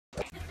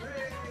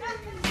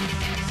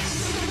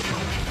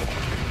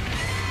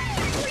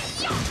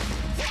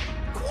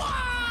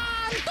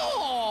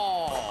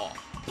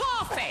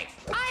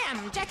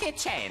Jackie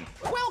Chan.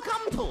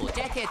 Welcome to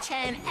Jackie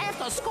Chan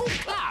After School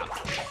Club.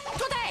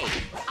 Today,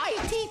 I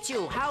teach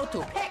you how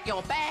to pack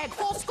your bag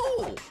for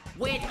school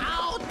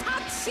without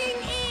touching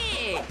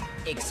it,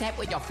 except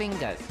with your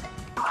fingers.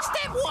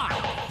 Step 1,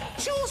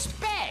 choose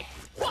bag.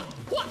 What?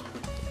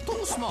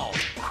 Too small.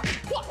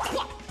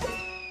 What?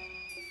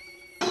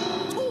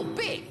 Too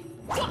big.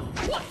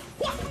 What?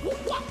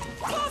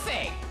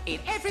 Perfect! In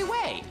every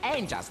way,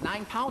 and just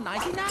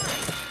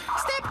 £9.99.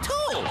 Step 2,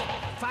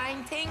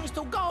 find things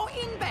to go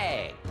in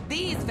bag.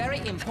 These very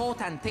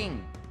important things.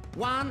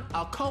 1,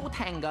 a coat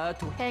hanger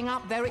to hang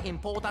up very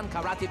important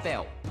karate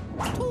belt.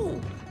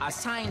 2, a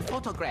signed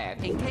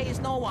photograph in case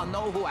no one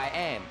knows who I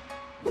am.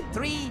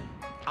 3,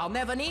 I'll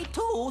never need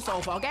 2,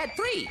 so forget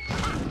 3.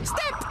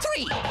 Step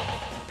 3,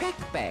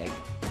 pack bag.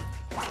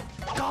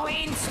 Go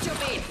in,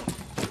 stupid!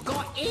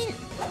 Go in!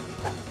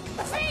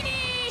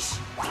 Finish!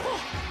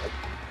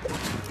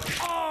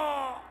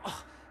 Oh,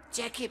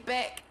 Jackie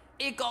back.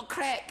 It got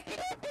cracked.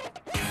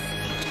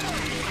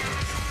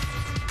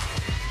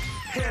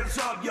 Heads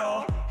up,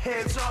 y'all.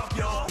 Heads up,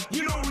 y'all.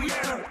 You know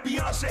Rihanna,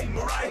 Beyonce,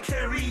 Mariah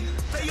Carey.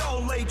 They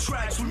all lay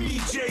tracks with me,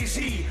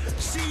 Jay-Z.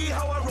 See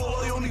how I roll?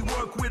 I only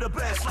work with the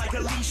best, like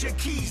Alicia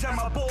Keys and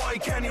my boy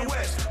Kanye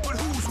West. But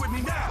who's with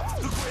me now?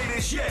 The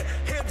greatest yet.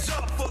 Heads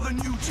up for the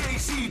new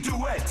Jay-Z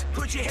duet.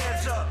 Put your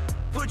heads up.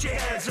 Put your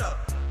heads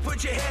up.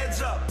 Put your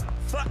heads up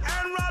for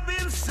Anne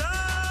Robinson.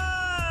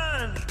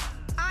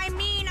 I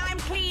mean, I'm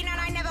clean and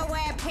I never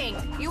wear pink.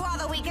 You are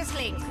the weakest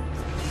link.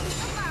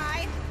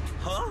 Goodbye.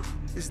 Huh?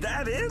 Is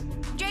that it?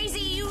 Jay-Z,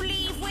 you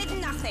leave with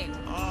nothing.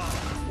 Oh,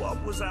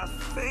 what was I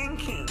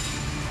thinking?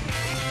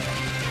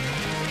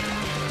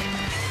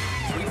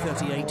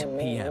 3:38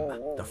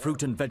 p.m. The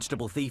fruit and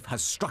vegetable thief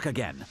has struck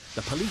again.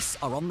 The police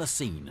are on the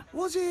scene.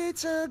 Was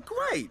it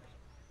grape?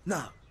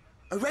 No.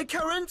 A red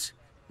currant?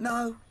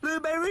 No.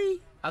 Blueberry?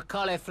 A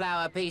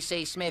cauliflower,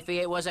 PC Smithy.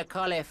 It was a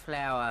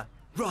cauliflower.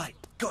 Right,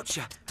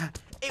 gotcha.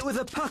 It was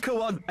a pucker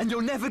one, and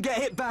you'll never get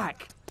it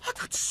back. I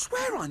could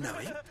swear I know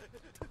it.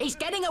 He's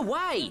getting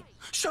away.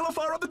 Shall I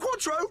fire up the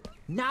quattro?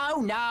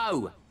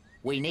 No.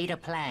 We need a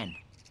plan.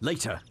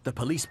 Later, the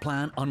police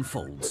plan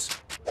unfolds.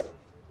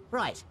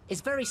 Right,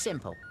 it's very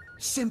simple.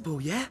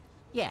 Simple, yeah?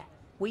 Yeah,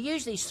 we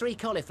use these 3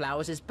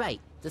 cauliflowers as bait.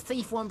 The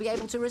thief won't be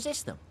able to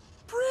resist them.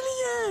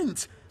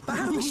 Brilliant! But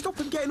how do we stop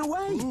him getting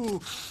away?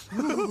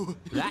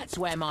 That's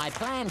where my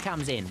plan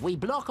comes in. We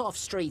block off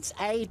streets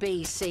A,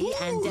 B, C,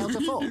 and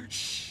Delta 4.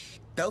 Shh.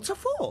 Delta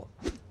 4?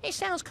 It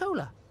sounds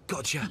cooler.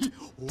 Gotcha.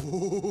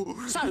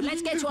 So,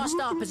 let's get to our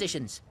start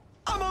positions.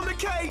 I'm on the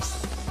case!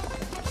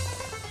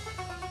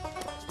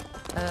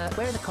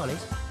 Where are the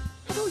collies?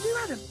 I thought you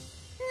had them.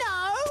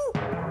 No!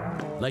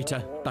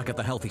 Later, back at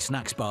the Healthy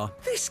Snacks bar.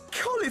 This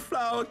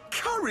cauliflower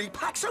curry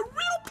packs a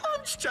real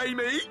punch,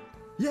 Jamie!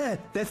 Yeah,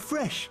 they're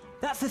fresh.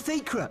 That's the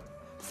secret.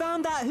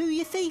 Found out who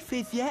your thief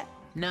is yet?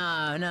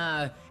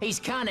 No. He's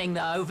cunning,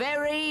 though.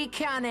 Very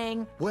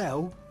cunning.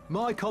 Well,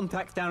 my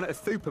contacts down at a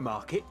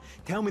supermarket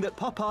tell me that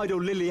pop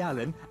idol Lily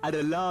Allen had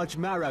a large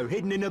marrow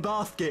hidden in a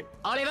basket.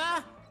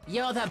 Oliver,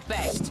 you're the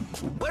best.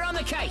 We're on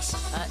the case.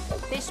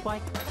 This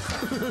way.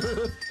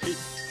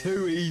 It's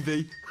too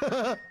easy.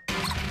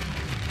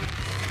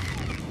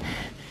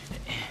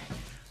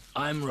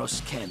 I'm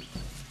Ross Kemp,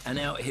 and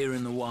out here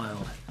in the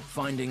wild,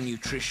 finding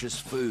nutritious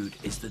food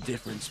is the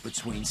difference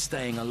between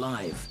staying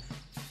alive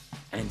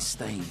and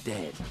staying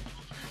dead.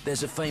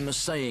 There's a famous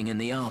saying in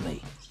the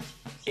army,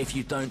 if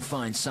you don't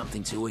find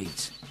something to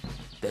eat,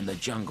 then the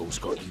jungle's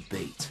got you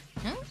beat.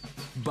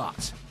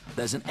 But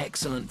there's an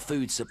excellent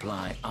food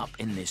supply up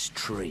in this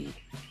tree,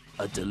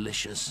 a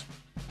delicious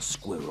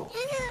squirrel.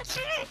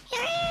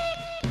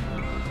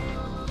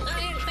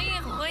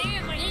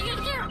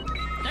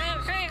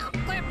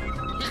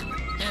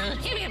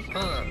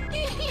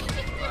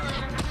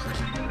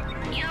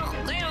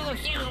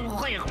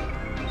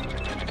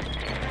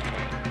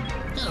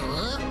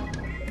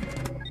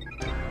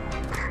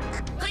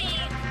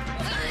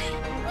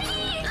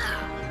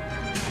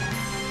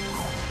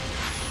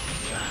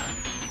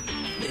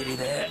 Nearly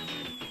there.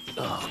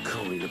 Oh,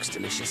 cool, he looks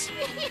delicious.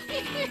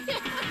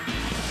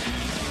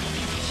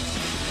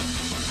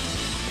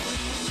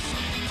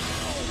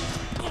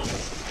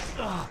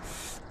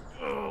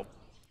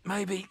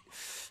 Maybe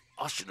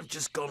I should have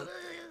just gone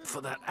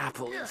for that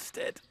apple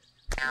instead.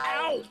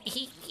 Ow!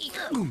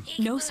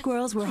 No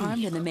squirrels were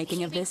harmed in the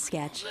making of this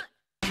sketch.